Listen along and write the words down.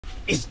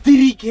It's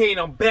DDK and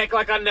I'm back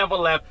like I never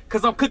left,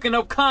 cause I'm cooking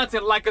up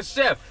content like a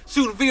chef,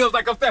 shooting videos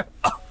like a chef.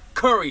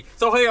 Curry.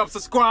 So hey up,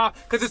 subscribe,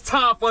 cause it's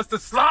time for us to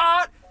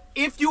slide.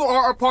 If you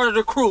are a part of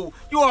the crew,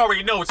 you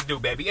already know what to do,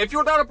 baby. If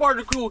you're not a part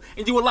of the crew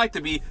and you would like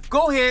to be,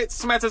 go ahead,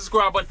 smash the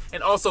subscribe button,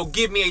 and also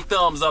give me a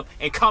thumbs up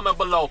and comment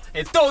below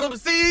and throw them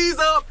C's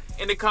up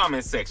in the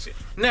comment section.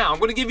 Now, I'm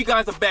gonna give you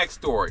guys a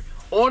backstory.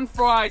 On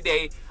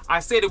Friday, I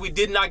said that we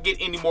did not get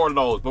any more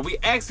loads, but we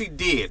actually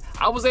did.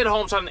 I was at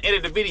home trying to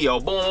edit the video,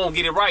 boom,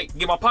 get it right,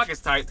 get my pockets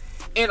tight,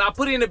 and I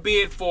put in a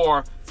bid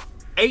for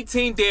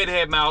 18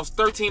 deadhead miles,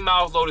 13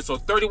 miles loaded, so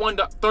 31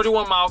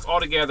 miles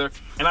altogether,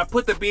 and I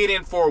put the bid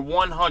in for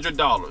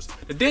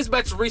 $100. The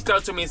dispatcher reached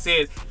out to me and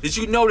said, did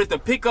you know that the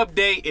pickup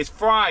day is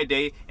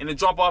Friday and the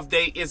drop-off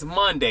day is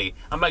Monday?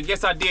 I'm like,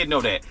 yes, I did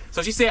know that.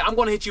 So she said, I'm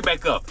gonna hit you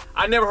back up.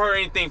 I never heard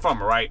anything from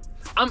her, right?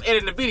 I'm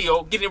editing the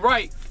video, getting it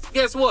right.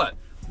 Guess what?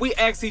 We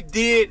actually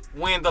did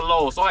win the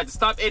load. So I had to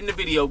stop editing the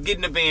video, get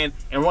in the van,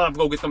 and run up and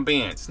go get them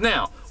vans.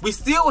 Now, we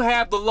still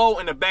have the load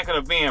in the back of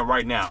the van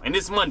right now, and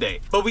it's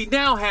Monday. But we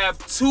now have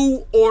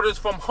 2 orders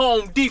from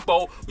Home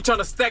Depot. We're trying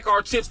to stack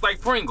our chips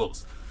like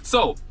Pringles.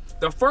 So,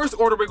 the first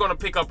order we're gonna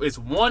pick up is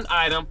 1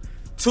 item,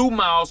 2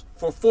 miles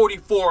for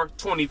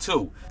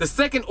 $44.22. The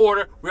second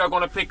order we are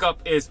gonna pick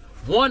up is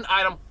 1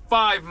 item,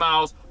 5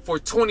 miles for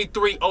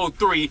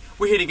 $23.03.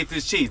 We're here to get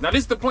this cheese. Now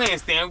this is the plan,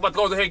 Stan. We're about to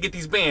go ahead and get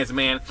these bands,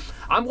 man.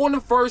 I'm going to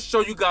first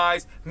show you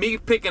guys me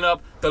picking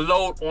up the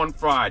load on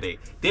Friday.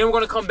 Then we're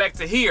going to come back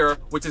to here,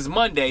 which is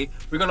Monday.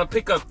 We're going to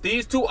pick up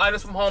these 2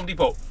 items from Home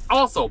Depot.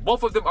 Also,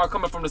 both of them are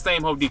coming from the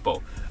same Home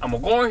Depot. I'm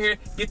going to go in here,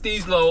 get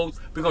these loads.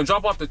 We're going to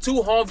drop off the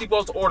 2 Home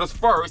Depot's orders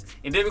first,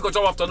 and then we're going to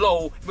drop off the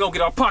load. We're going to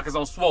get our pockets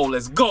on swole.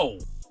 Let's go.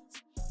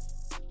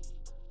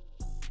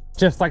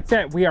 Just like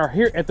that, we are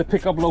here at the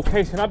pickup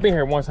location. I've been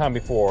here one time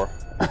before.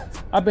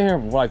 I've been here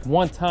like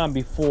one time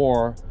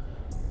before,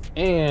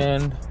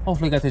 and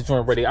hopefully got this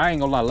joint ready. I ain't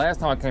gonna lie, last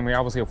time I came here,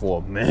 I was here for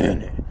a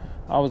minute.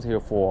 How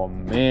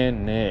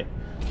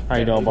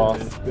you doing, boss?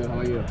 Good, how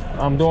are you?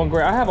 I'm doing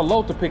great. I have a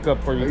load to pick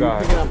up for you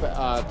guys. Are you picking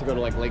up to go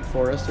to like Lake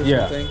Forest or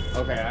something?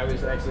 Okay, I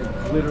was actually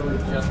literally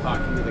just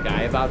talking to the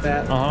guy about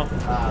that.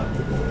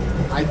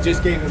 I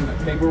just gave him the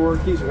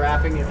paperwork. He's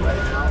wrapping it right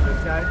now,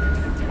 this guy.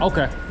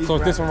 Okay, so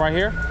it's this one right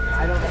here?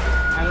 I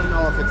don't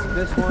know if it's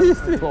this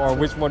one or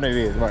which one it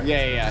is, right?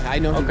 Yeah. I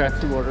know he's got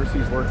 2 orders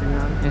he's working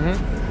on.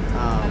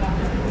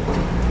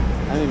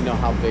 I don't even know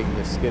how big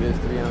the skid is,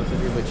 to be honest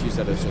with you, but she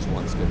said it's just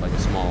 1 skid, like a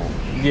small.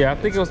 Yeah, I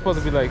think it was supposed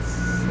to be like.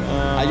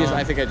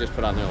 I think I just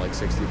put on there like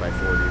 60 by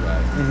 40,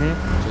 but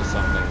just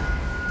something.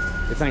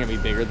 It's not gonna be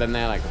bigger than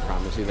that. I can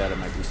promise you that. It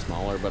might be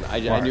smaller, but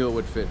I knew it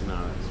would fit in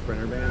a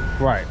Sprinter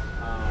van. Right.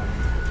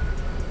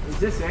 Is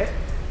this it?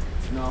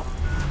 No.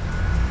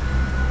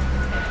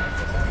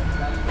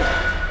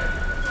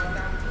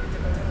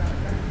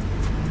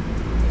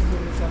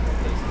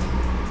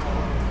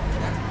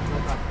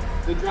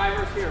 The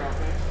driver's here,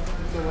 okay?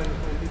 So when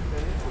he's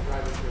finished, the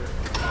driver's here.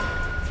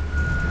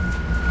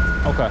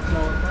 Okay.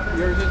 So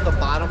yours is the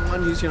bottom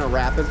one. He's gonna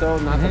wrap it though,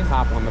 not the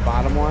top one, the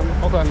bottom one.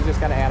 Okay. You just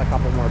gotta add a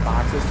couple more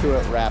boxes to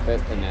it, wrap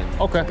it, and then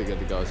we'll be good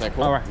to go. Is that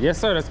cool? All right. Yes,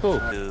 sir. That's cool.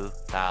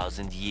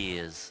 2,000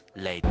 years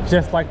later.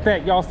 Just like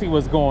that, y'all see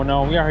what's going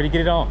on. We already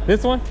get it on.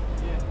 This one?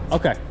 Yeah.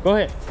 Okay. Go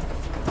ahead.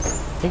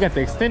 He got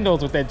the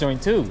extendos with that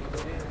joint too.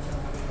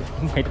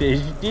 He got the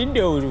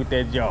extendos with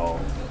that jaw.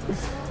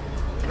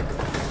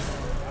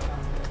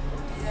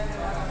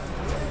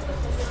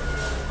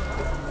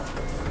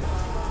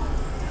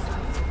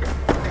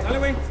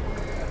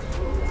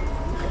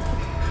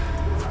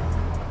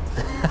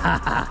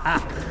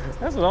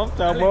 That's what I'm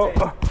talking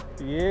about.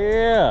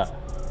 Yeah.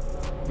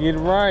 Get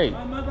right.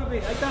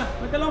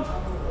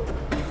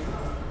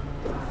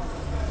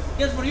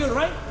 Yes, for you,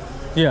 right?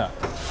 Yeah.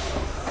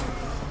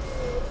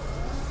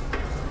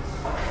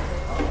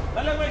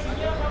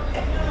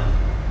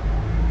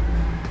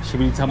 Should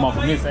be talking about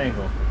from this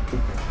angle.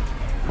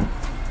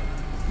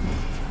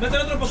 Mete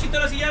otro poquito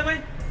la silla,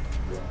 güey.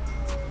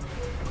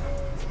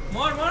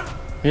 More.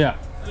 Yeah.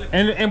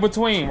 And in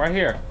between, right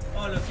here.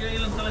 Oh, lo quiero ir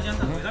a lanzar las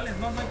llantas, güey. Dale,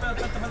 no hay pedo,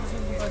 falta así.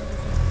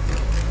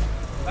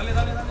 Dale.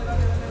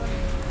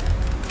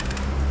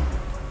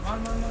 Más,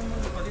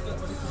 despacito.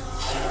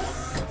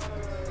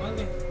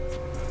 ¿Dónde?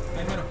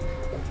 Ahí mero.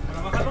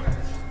 ¿Para bajarlo?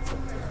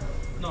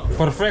 No.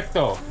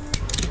 Perfecto.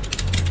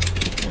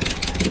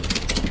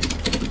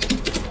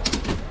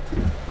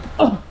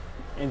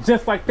 And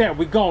just like that,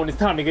 we're going. It's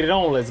time to get it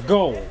on. Let's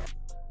go.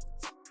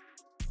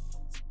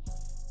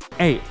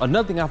 Hey,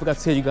 another thing I forgot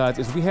to tell you guys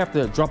is we have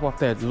to drop off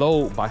that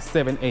load by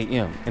 7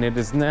 a.m. and it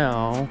is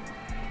now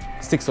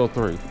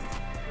 6:03.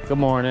 Good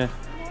morning.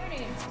 Good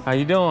morning. How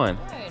you doing?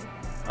 Good.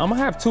 I'm gonna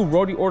have 2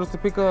 roadie orders to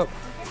pick up.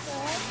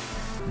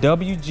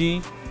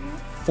 WG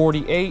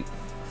 48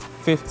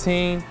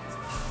 15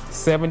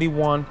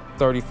 71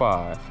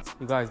 35.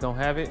 You guys don't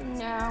have it?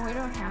 No, we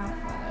don't have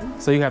one.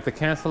 So you have to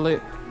cancel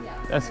it? Yeah.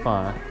 That's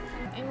fine.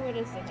 And what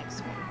is the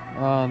next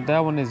one? That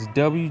one is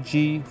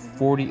WG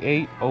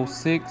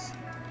 4806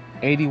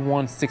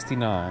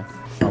 8169.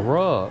 A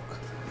rug.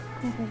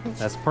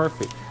 That's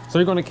perfect. So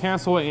you're gonna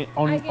cancel it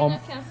I'm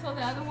gonna cancel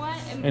the other one,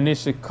 and it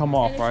should come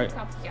off, right?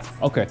 Yes.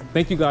 Okay,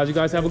 thank you guys. You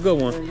guys have a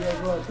good one.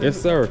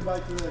 Yes, sir.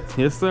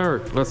 Yes,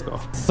 sir. Let's go.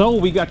 So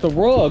we got the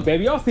rug,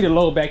 baby. Y'all see the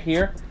load back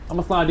here? I'm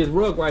gonna slide this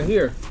rug right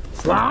here.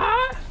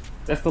 Slide.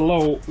 That's the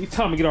load. We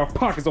time to get our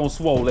pockets on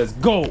swole. Let's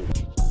go.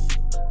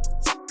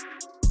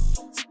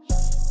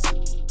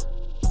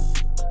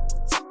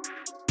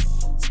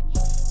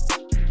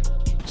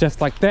 Just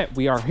like that,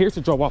 we are here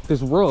to drop off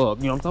this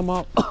rug. You know what I'm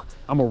talking about?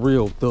 I'm a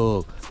real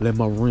thug. Let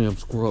my rims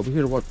scrub. We're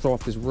here to drop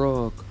off this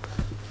rug.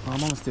 I'm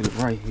gonna sit it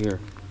right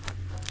here.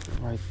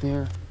 Right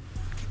there.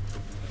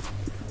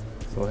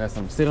 So it has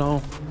something to sit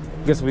on.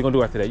 Guess what we're gonna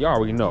do after that? Y'all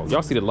already know.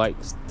 Y'all see the light.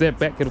 Step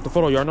back, get up the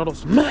photo. Y'all know those.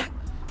 Smack!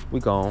 We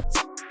gone.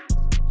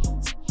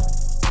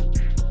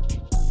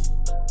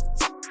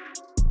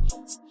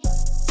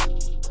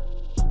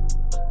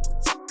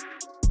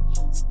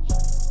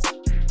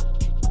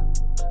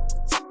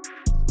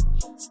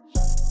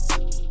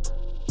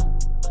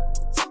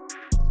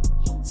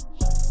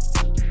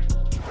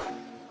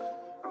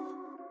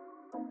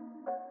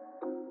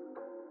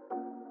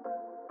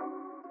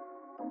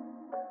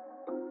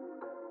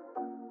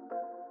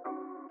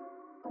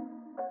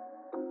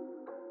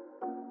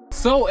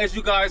 So as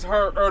you guys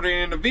heard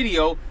earlier in the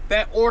video,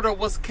 that order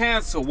was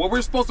canceled. What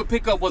we're supposed to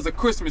pick up was a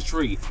Christmas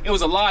tree. It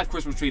was a live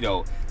Christmas tree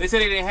though. They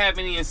said they didn't have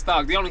any in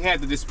stock. They only had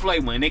the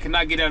display one and they could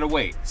not get out of the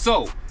way.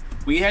 So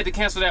we had to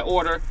cancel that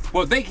order.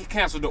 Well, they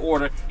canceled the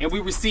order and we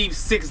received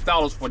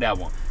 $6 for that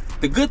one.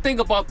 The good thing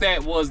about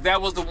that was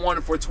the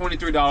one for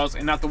 $23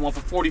 and not the one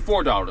for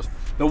 $44.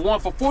 The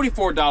one for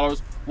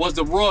 $44 was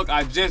the rug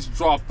I just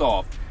dropped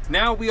off.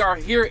 Now we are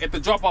here at the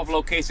drop-off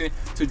location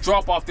to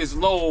drop off this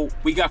load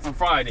we got from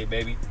Friday,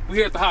 baby. We're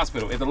here at the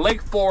hospital, at the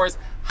Lake Forest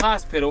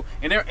Hospital,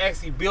 and they're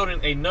actually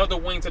building another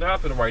wing to the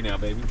hospital right now,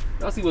 baby.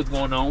 Y'all see what's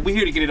going on. We're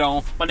here to get it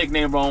on. My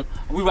nickname Jerome.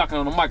 We rocking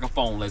on the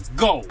microphone. Let's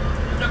go. Is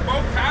that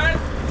both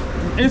pallets?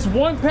 It's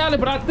one pallet,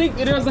 but I think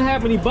it doesn't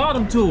have any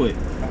bottom to it.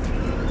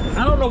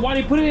 I don't know why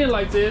they put it in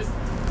like this.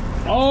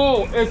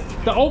 Oh, it's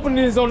the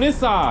opening is on this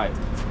side.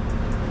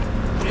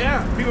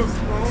 Yeah, people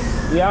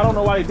suppose. Yeah, I don't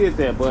know why they did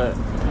that, but.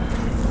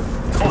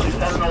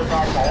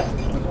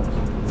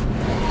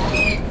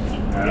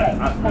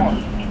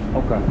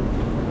 Okay.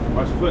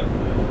 Watch the foot.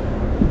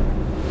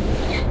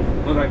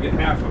 Look like I get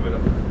half of it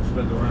up,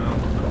 spin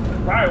around.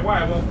 Probably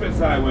why it won't fit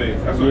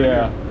sideways. That's what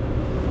yeah.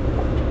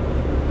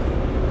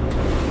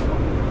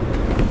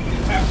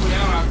 Halfway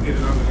down, I can get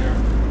it under there.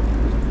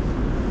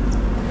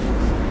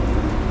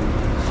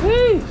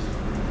 Sheesh.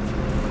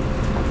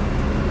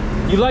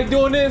 You like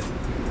doing this?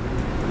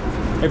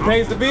 It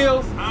pays the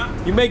bills? Huh?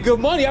 You make good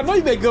money. I know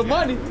you make good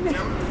money.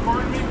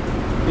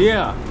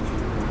 Yeah.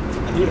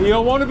 You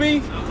don't want to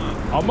be?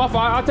 Oh, my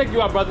fault. I'll take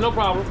you out, brother. No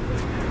problem.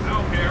 I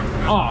don't care.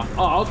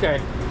 Oh, okay.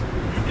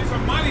 You get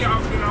some money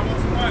off it, I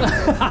want some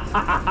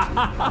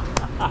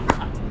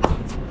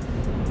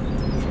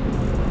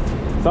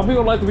money. Some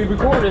people like to be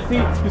recorded. See,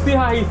 you see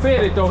how he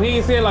said it, though? He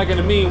ain't said it like in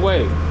a mean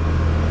way.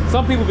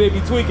 Some people, they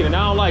be tweaking, and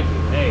I don't like it.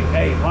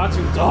 Hey, watch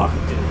you talking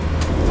to me.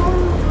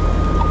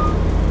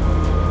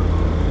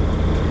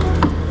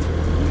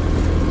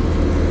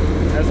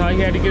 That's how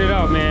you had to get it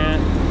out, man.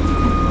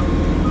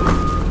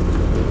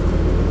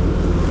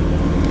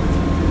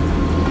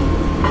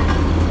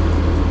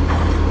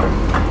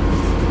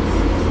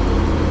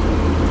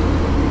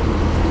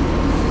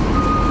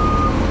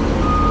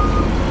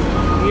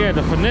 He had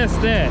to finesse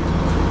that.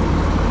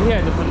 He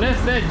had to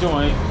finesse that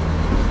joint.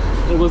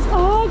 It was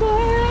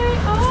ugly.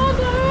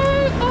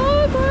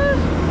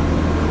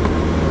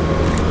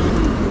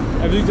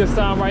 If you just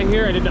sign right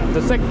here, and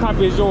the second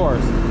copy is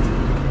yours.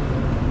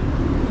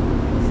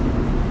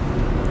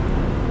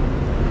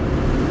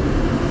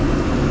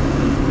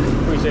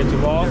 Appreciate you,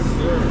 boss. Yes,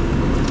 sir.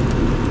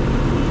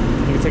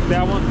 You can take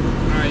that one.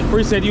 All right.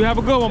 Appreciate you. Have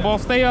a good one,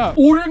 boss. Stay up.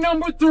 Order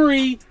number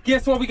 3.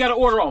 Guess what we got to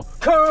order on?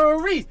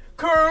 Curry.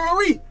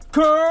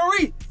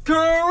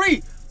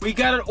 We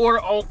got an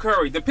order on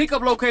curry. The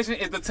pickup location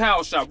is the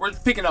towel shop. We're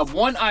picking up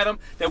one item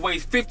that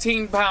weighs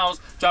 15 pounds,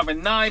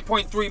 driving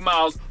 9.3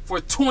 miles for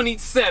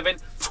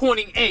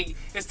 $27.28.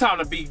 It's time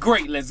to be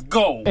great. Let's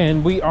go.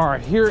 And we are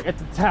here at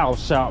the towel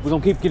shop. We're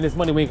gonna keep getting this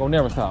money. We ain't gonna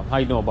never stop. How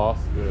you doing, boss?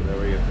 Good, how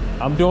are you?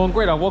 I'm doing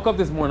great. I woke up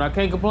this morning. I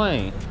can't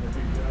complain.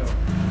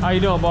 How you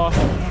doing, boss?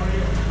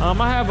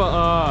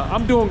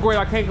 I'm doing great.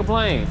 I can't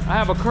complain. I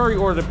have a curry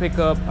order to pick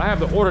up. I have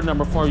the order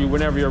number for you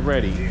whenever you're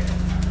ready.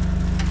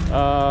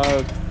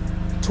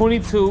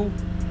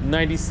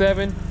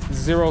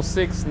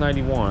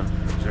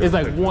 22970691. It's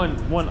like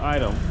one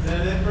item. Is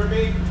that it for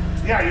me?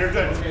 Yeah, you're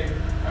good. Okay.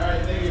 All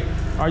right, thank you.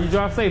 Are you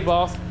drive safe,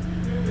 boss?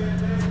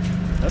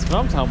 That's what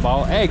I'm talking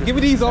about. Hey, give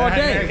me these all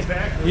day.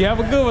 Exactly. You have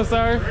a good one,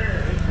 sir.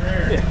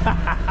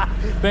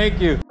 Thank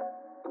you.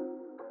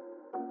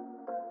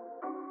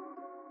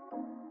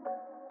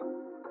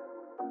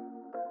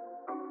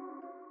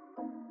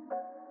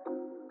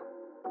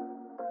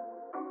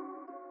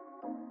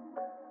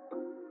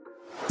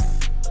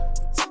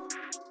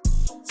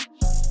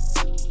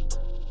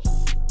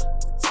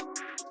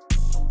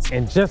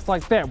 And just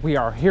like that, we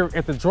are here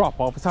at the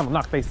drop-off. It's time to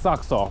knock their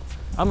socks off.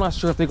 I'm not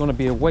sure if they're gonna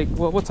be awake.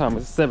 Well, what time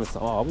is it? 7, so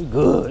oh, we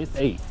good. It's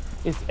 8.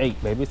 It's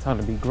 8, baby. It's time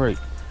to be great.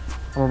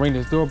 I'm gonna ring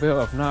this doorbell.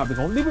 If not, we're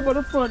gonna leave it by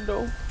the front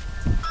door.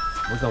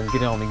 We're gonna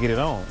get on and get it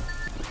on.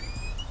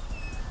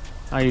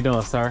 How you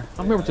doing, sir?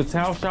 I'm here with your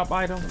towel shop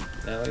item.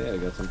 Hell yeah, I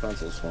got some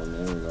pencils for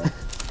me. There we go.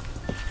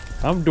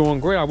 I'm doing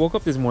great. I woke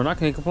up this morning. I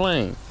can't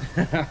complain.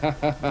 It's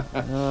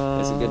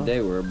a good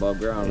day. We're above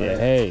ground, yeah, right?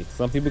 hey,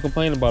 some people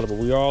complain about it, but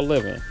we all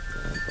living.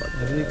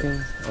 If you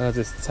can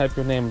just type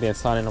your name and then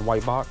sign in a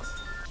white box.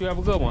 You have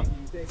a good one.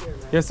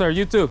 Yes, sir.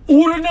 You too.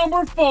 Order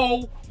number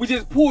 4. We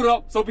just pulled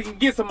up so we can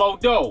get some more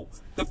dough.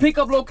 The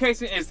pickup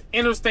location is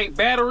Interstate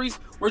Batteries.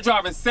 We're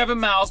driving 7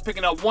 miles,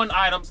 picking up 1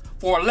 item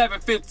for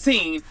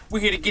 $11.15. We're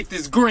here to get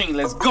this green.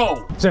 Let's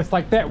go. Just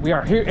like that, we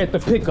are here at the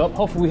pickup.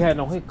 Hopefully we had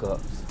no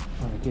hiccups.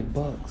 Trying to get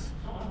bugs.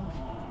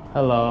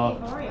 Hello.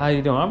 Hey, how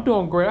you doing? I'm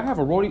doing great. I have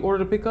a roadie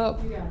order to pick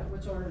up. Yeah,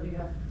 which order do you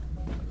have?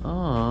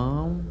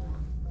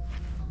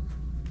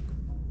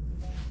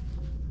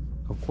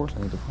 Of course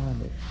I need to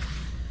find it.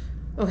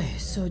 Okay,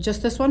 so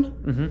just this one?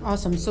 Mm-hmm.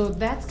 Awesome. So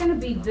that's gonna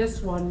be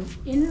this one.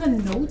 In the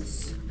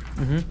notes,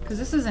 because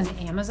this is an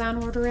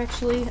Amazon order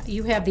actually,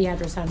 you have the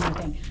address on your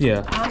thing.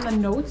 Yeah. On the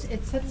notes,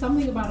 it said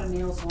something about a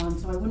nail salon,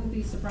 so I wouldn't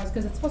be surprised,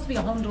 because it's supposed to be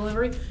a home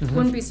delivery.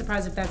 Wouldn't be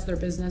surprised if that's their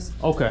business.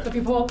 Okay. So if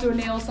you pull up to a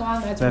nail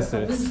salon, that's it.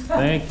 what it is.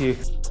 Thank you.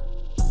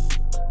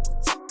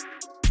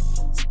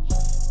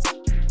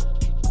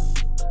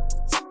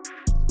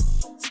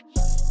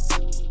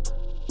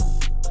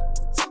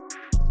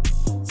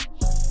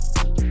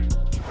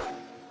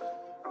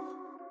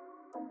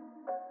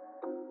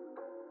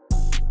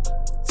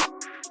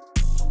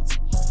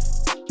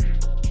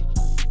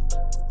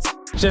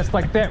 Just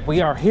like that,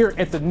 we are here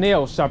at the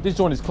nail shop. This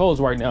joint is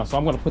closed right now, so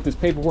I'm gonna put this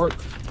paperwork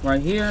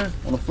right here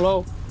on the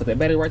floor. Put that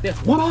battery right there.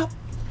 What?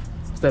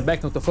 Step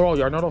back up the floor,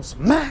 y'all know those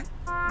smack.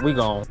 We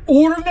gone.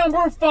 Order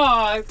number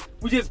 5.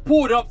 We just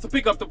pulled up to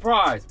pick up the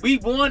prize. We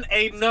won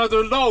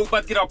another load,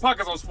 about to get our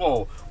pockets on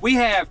swole. We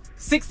have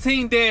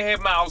 16 deadhead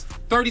miles,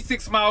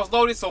 36 miles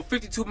loaded, so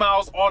 52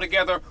 miles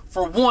altogether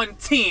for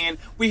 110.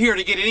 We here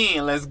to get it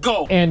in. Let's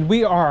go. And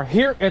we are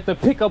here at the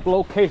pickup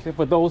location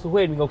for those who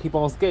ain't gonna keep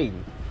on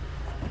skating.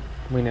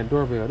 Ring that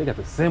doorbell. They got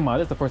the semi.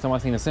 This is the first time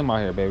I've seen a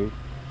semi here, baby.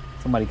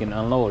 Somebody can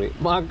unload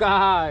it. My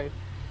God.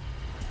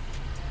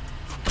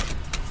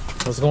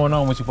 What's going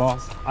on with you,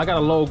 boss? I got a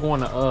load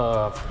going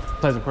to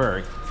Pleasant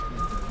Prairie.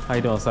 How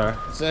you doing, sir?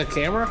 Is that a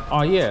camera?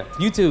 Oh yeah,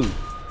 YouTube.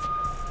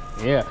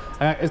 Yeah,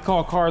 it's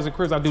called Cars and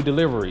Cribs. I do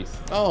deliveries.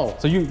 Oh.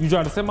 So you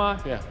drive the semi?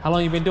 Yeah. How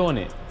long you been doing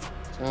it?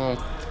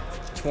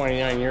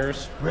 29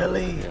 years.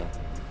 Really? Yeah.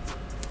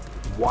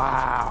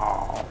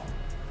 Wow.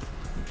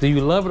 Do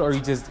you love it or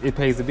it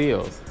pays the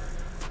bills?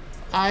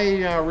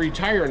 I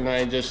retired and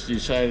I just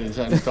decided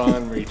I'm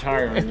done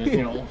retiring,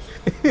 you know,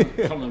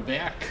 coming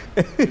back.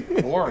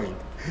 It's boring.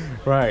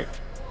 Right.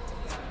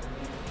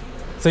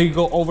 So you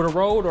go over the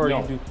road or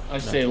No, you do? I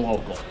stay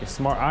local. It's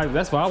smart.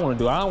 That's what I want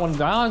to do. I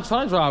don't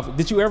try to drive.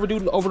 Did you ever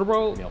do over the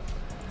road? No.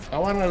 I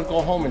want to go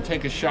home and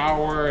take a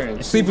shower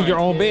and sleep in your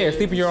own bed.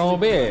 Sleep in your own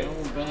bed.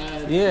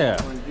 Yeah.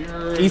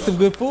 Eat some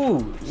good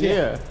food.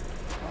 Yeah.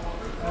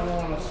 I don't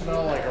want to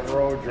smell like a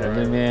road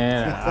driver.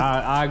 Man,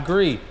 I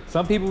agree.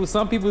 Some people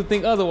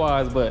think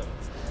otherwise, but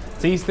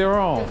to each their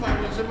own. If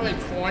I was in my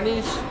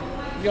 20s,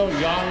 you know,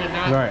 young and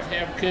not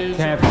have kids,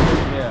 yeah.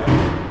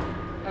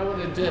 I would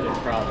have did it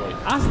probably.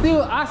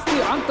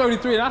 I'm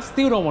 33 and I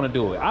still don't want to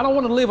do it. I don't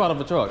want to live out of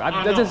a truck.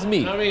 That's just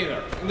me. Not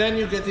either. And then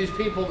you get these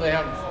people that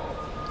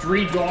have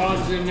 3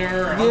 dogs in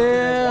there.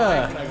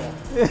 Yeah.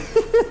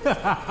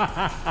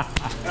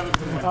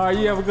 All right,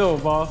 you have a good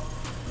one, boss.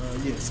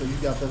 Yeah, so you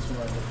got this one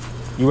right there.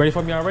 You ready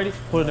for me already?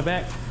 Put it in the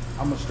back.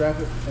 I'm gonna strap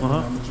it and then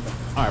I'm gonna put you back.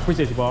 All right,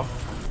 appreciate you, boss.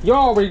 You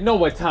already know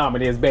what time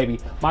it is, baby.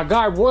 My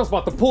guy Roy's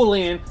about to pull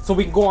in so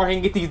we can go ahead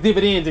and get these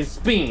dividends and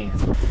spin.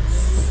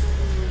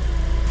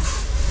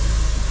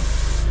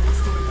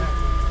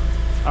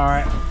 All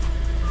right.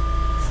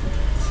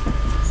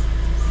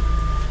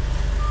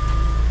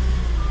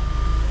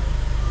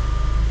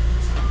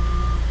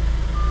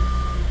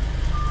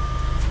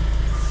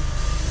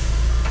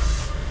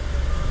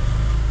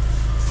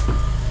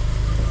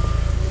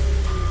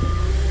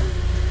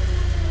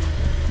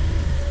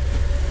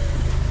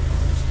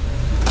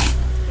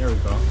 There we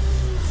go.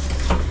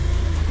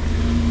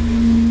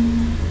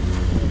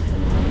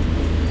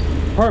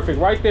 Perfect,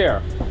 right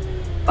there.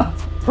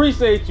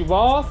 Appreciate you,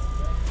 boss.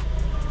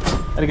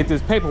 Gotta get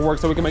this paperwork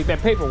so we can make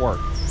that paperwork.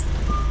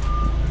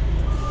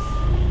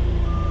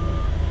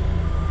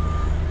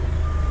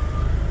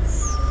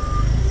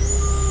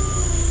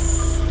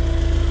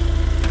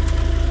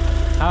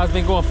 How's it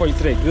been going for you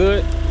today?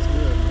 Good? It's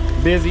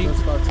good. Busy? Let's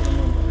start to the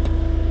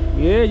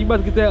Monday. Yeah, you about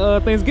to get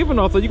that Thanksgiving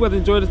off, so you about to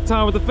enjoy the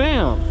time with the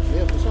fam.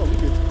 Yeah, for sure. We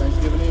get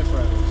Thanksgiving and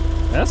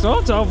Fridays. That's what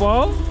I'm talking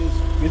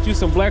about. Get you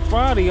some Black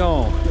Friday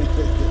on. Nah, I'm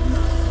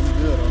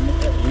good on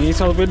that. You ain't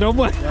trying to spend no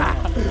money.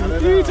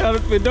 You ain't trying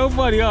to spend no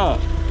money, huh?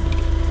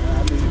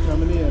 I need you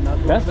coming in.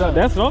 That's what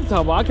I'm talking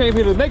about. I came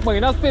here to make money,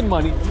 not spend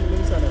money. Let me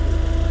sign that.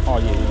 Oh,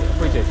 yeah,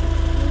 appreciate you.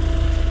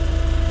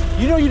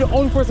 You know you're the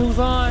only person who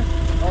signed?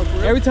 Oh, for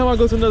real? Every time I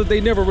go to another,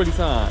 they never really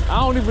sign. I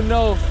don't even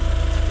know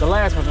the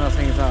last person I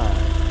seen sign.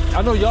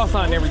 I know y'all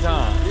sign every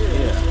time.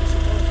 Yeah.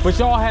 But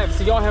y'all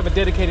have a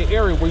dedicated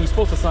area where you're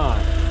supposed to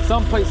sign.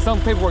 Some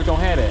paperwork don't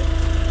have that.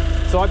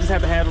 So I just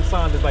have to have them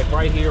signed just like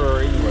right here or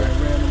anywhere.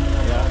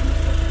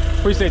 Yeah.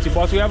 Appreciate you,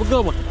 boss. You have a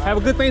good one. Have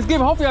a good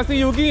Thanksgiving. Hopefully I see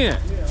you again.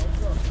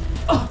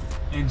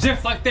 And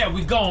just like that,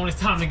 we gone. It's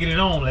time to get it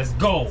on. Let's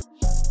go.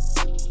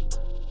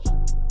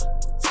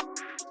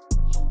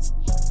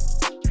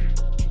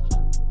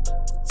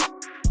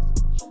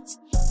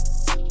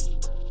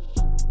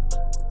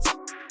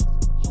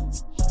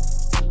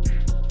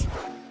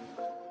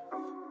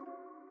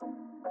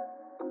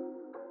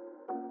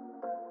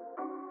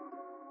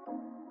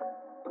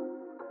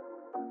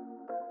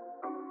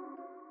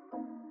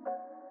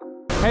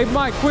 Hey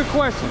Mike, quick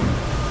question.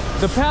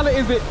 The pallet,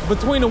 is it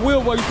between the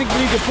wheel where you think you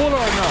need to pull it or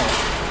no?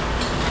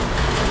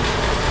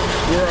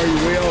 Where are you,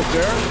 way out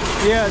there?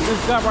 Yeah,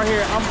 this guy right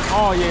here.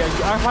 Oh yeah,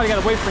 I probably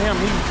gotta wait for him.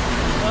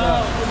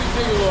 Let me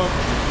take a look.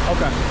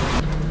 Okay.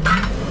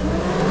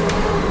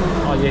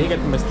 Oh yeah, he got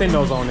the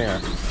extendos on there.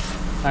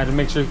 I had to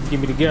make sure he can get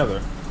me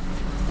together.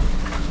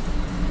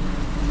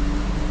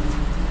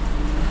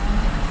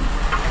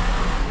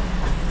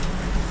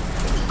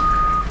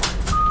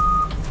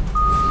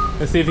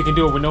 Let's see if he can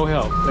do it with no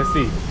help. Let's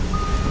see.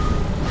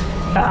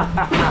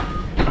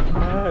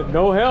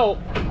 No help.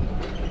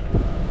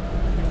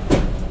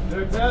 Did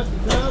I pass the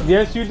test?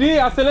 Yes, you did.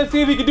 I said, let's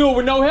see if he can do it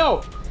with no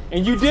help.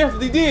 And you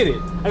definitely did it.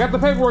 I got the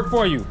paperwork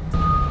for you. You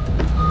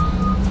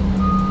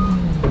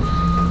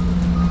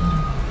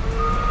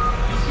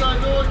gotta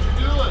know what you're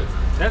doing.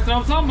 That's what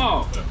I'm talking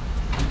about.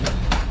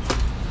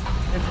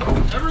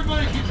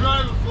 Everybody can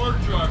drive a Ford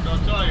truck, I'll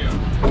tell you.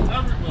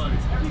 Everybody.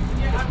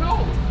 Yeah, I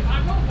know.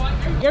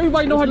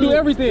 Everybody know how to do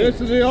everything. This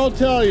is they all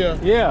tell you.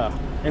 Yeah.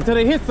 Until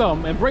they hit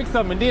something and break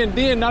something, and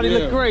then now they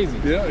look crazy.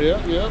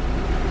 Yeah.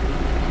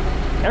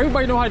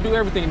 Everybody know how to do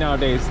everything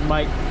nowadays,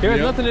 Mike.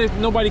 There's nothing that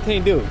nobody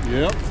can't do.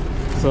 Yep.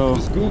 So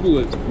just Google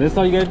it. That's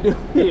all you gotta do.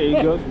 Here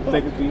you go.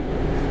 Take a seat.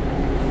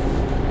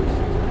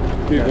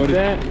 Here, buddy.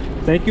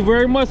 Thank you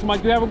very much,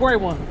 Mike. You have a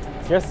great one.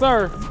 Yes,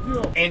 sir.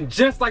 And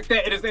just like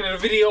that, it is the end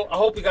of the video. I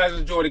hope you guys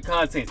enjoyed the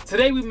content.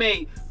 Today we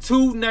made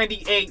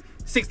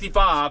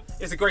 $298.65.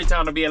 It's a great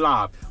time to be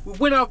alive. We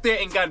went out there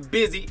and got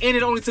busy, and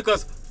it only took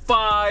us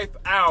 5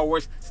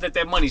 hours to let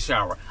that money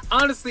shower.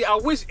 Honestly, I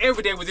wish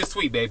every day was this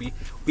sweet, baby.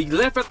 We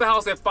left at the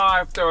house at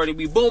 5:30.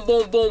 We boom,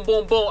 boom, boom,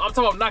 boom, boom. I'm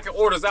talking about knocking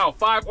orders out.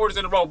 5 orders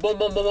in a row. Boom,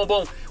 boom, boom, boom,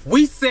 boom.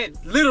 We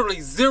sent literally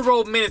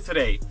 0 minutes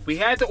today. We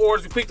had the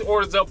orders. We picked the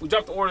orders up. We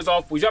dropped the orders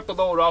off. We dropped the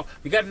load off.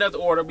 We got another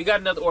order. We got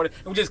another order.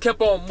 And we just kept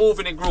on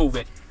moving and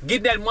grooving.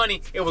 Getting that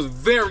money, it was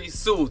very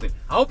soothing.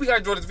 I hope you guys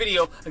enjoyed this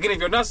video. Again, if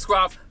you're not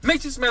subscribed,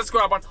 make sure you smash the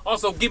subscribe button.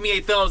 Also, give me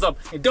a thumbs up.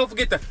 And don't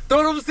forget to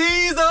throw them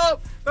C's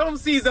up. Throw them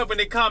C's up in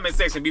the comment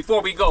section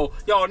before we go.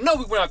 Y'all know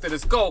we went out there.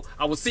 Let's go.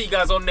 I will see you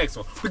guys on the next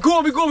one. We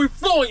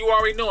flowing. You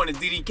already know it. It's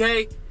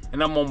DDK,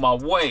 and I'm on my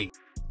way.